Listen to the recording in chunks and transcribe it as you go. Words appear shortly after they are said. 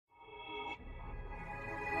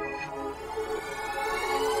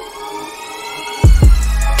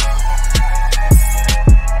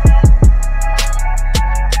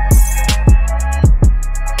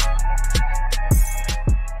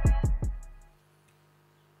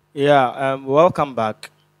Yeah, welcome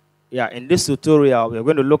back. Yeah, in this tutorial, we're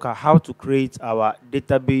going to look at how to create our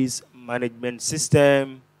database management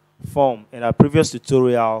system form. In our previous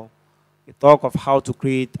tutorial, we talk of how to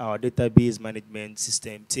create our database management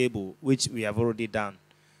system table, which we have already done.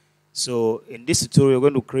 So in this tutorial, we're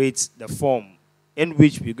going to create the form in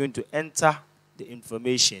which we're going to enter the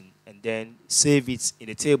information and then save it in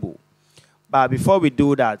a table. But before we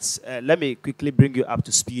do that, let me quickly bring you up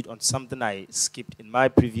to speed on something I skipped in my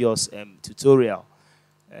previous tutorial.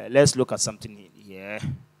 Let's look at something here.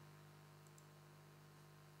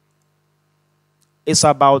 It's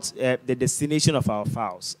about the destination of our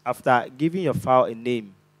files. After giving your file a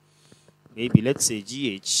name, maybe let's say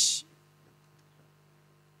GH,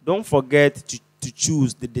 don't forget to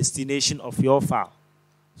choose the destination of your file.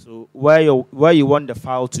 So where you want the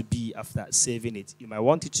file to be after saving it. You might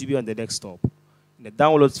want it to be on the desktop, in the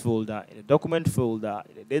downloads folder, in the document folder,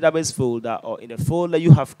 in the database folder, or in a folder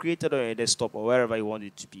you have created on your desktop or wherever you want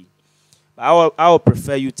it to be. But I will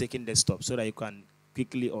prefer you taking desktop so that you can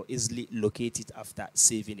quickly or easily locate it after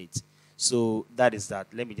saving it. So that is that.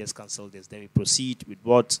 Let me just cancel this. Then we proceed with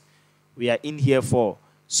what we are in here for.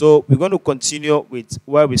 So we're going to continue with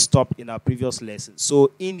where we stopped in our previous lesson. So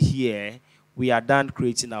in here, we are done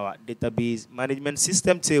creating our database management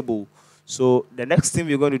system table. So the next thing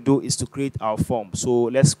we're going to do is to create our form. So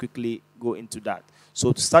let's quickly go into that.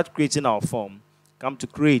 So to start creating our form, come to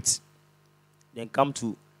create, then come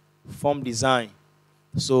to form design.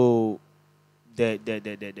 So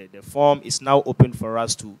the form is now open for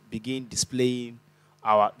us to begin displaying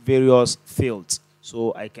our various fields.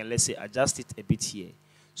 So I can, let's say, adjust it a bit here.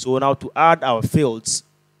 So now to add our fields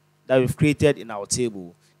that we've created in our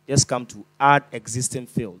table, just come to add existing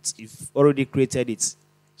fields. You've already created it.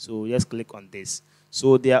 So just click on this.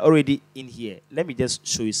 So they are already in here. Let me just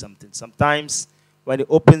show you something. Sometimes when it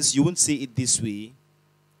opens, you won't see it this way.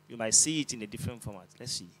 You might see it in a different format.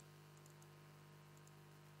 Let's see.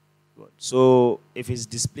 Good. So if it's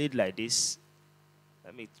displayed like this,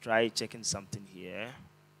 let me try checking something here.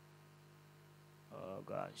 Oh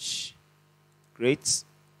gosh. Great.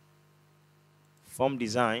 Form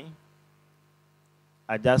design.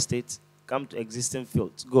 Adjust it. Come to existing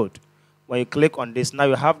fields. Good. When you click on this, now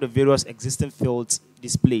you have the various existing fields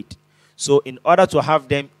displayed. So in order to have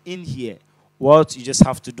them in here, what you just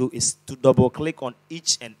have to do is to double click on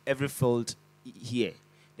each and every field here.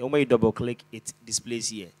 The moment you double click, it displays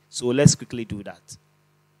here. So let's quickly do that.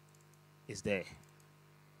 It's there.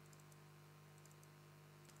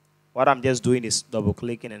 What I'm just doing is double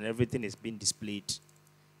clicking and everything is being displayed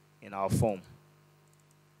in our form.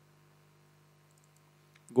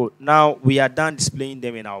 Good. Now we are done displaying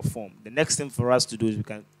them in our form. The next thing for us to do is we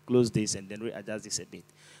can close this and then readjust this a bit.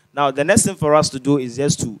 Now the next thing for us to do is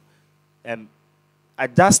just to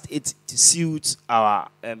adjust it to suit our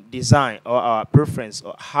design or our preference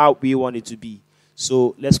or how we want it to be.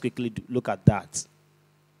 So let's quickly look at that.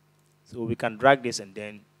 So we can drag this and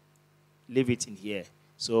then leave it in here.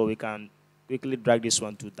 So we can quickly drag this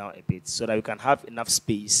one down a bit so that we can have enough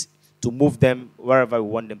space to move them wherever we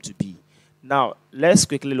want them to be. Now, let's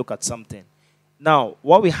quickly look at something. Now,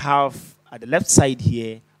 what we have at the left side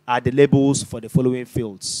here are the labels for the following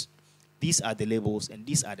fields. These are the labels and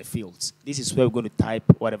these are the fields. This is where we're going to type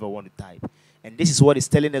whatever we want to type. And this is what is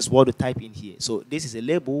telling us what to type in here. So this is a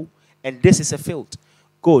label and this is a field.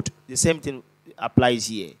 Good. The same thing applies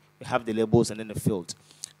here. We have the labels and then the field.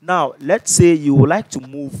 Now, let's say you would like to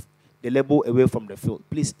move the label away from the field.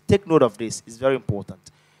 Please take note of this. It's very important.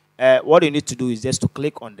 What you need to do is just to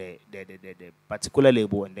click on the particular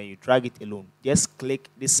label and then you drag it alone. Just click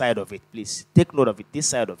this side of it, please. Take note of it, this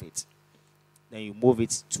side of it. Then you move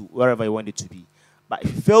it to wherever you want it to be. But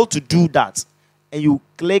if you fail to do that and you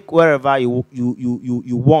click wherever you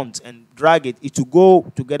want and drag it, it will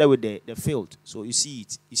go together with the field. So you see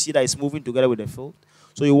it. You see that it's moving together with the field.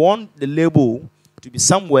 So you want the label to be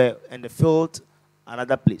somewhere and the field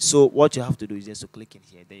another place. So what you have to do is just to click in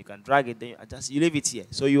here. Then you can drag it. Then you adjust. You leave it here.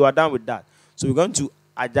 So you are done with that. So we're going to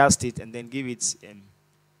adjust it and then give it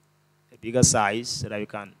a bigger size so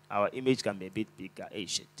that our image can be a bit bigger. Hey,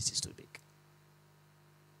 shit, this is too big.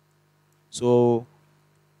 So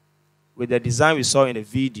with the design we saw in the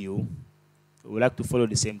video, we would like to follow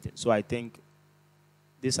the same thing. So I think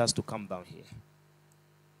this has to come down here.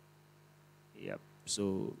 Yep.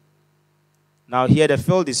 So now here the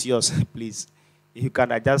field is yours, please. You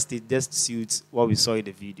can adjust it just to suit what we saw in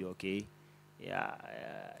the video, okay? Yeah,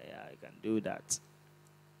 you can do that.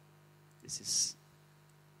 This is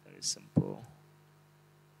very simple.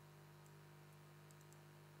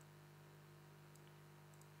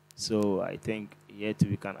 So I think here too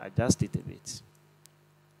we can adjust it a bit.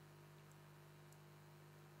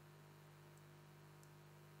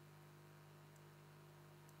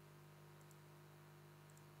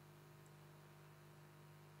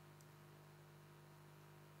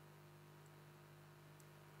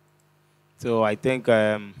 So I think,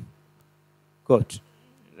 good.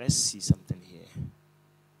 Let's see something here.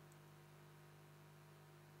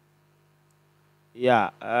 Yeah,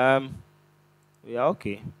 we are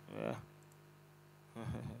okay. Yeah.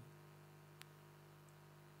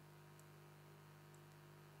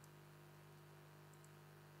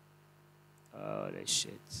 Oh, the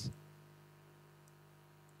shit.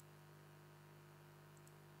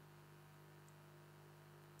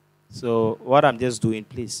 So what I'm just doing,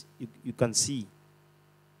 please, you can see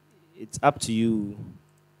it's up to you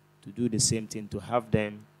to do the same thing, to have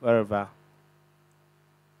them wherever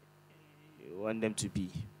you want them to be.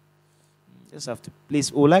 Just have to,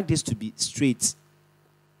 please, we would like this to be straight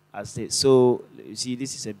as this. So you see,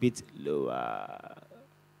 this is a bit lower.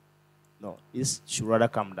 No, this should rather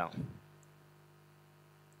come down.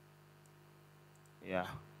 Yeah,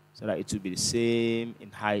 so that it will be the same in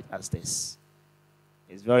height as this.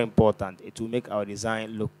 It's very important. It will make our design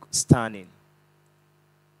look stunning.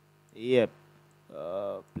 Yep.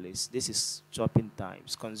 Please, this is chopping time.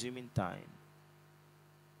 It's consuming time.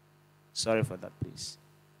 Sorry for that, please.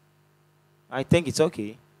 I think it's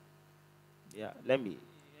okay. Yeah, let me.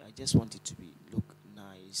 I just want it to be look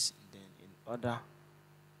nice. And then in order.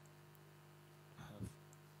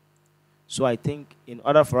 So I think in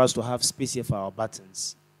order for us to have space here for our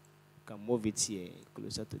buttons, we can move it here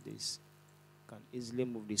closer to this. Can easily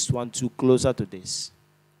move this one too closer to this.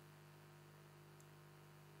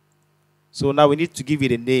 So now we need to give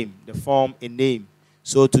it a name, the form a name.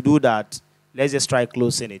 So to do that, let's just try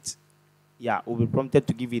closing it. Yeah, we'll be prompted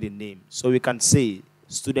to give it a name. So we can say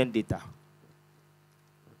student data.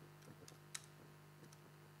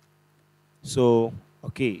 So,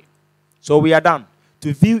 okay. So we are done.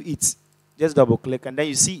 To view it, just double click and then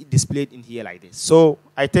you see it displayed in here like this. So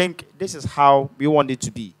I think this is how we want it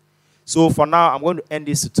to be. So for now, I'm going to end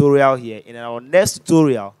this tutorial here. In our next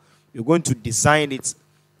tutorial, we're going to design it,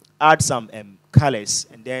 add some colors,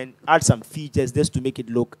 and then add some features just to make it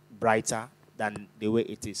look brighter than the way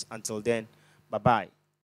it is. Until then, bye-bye.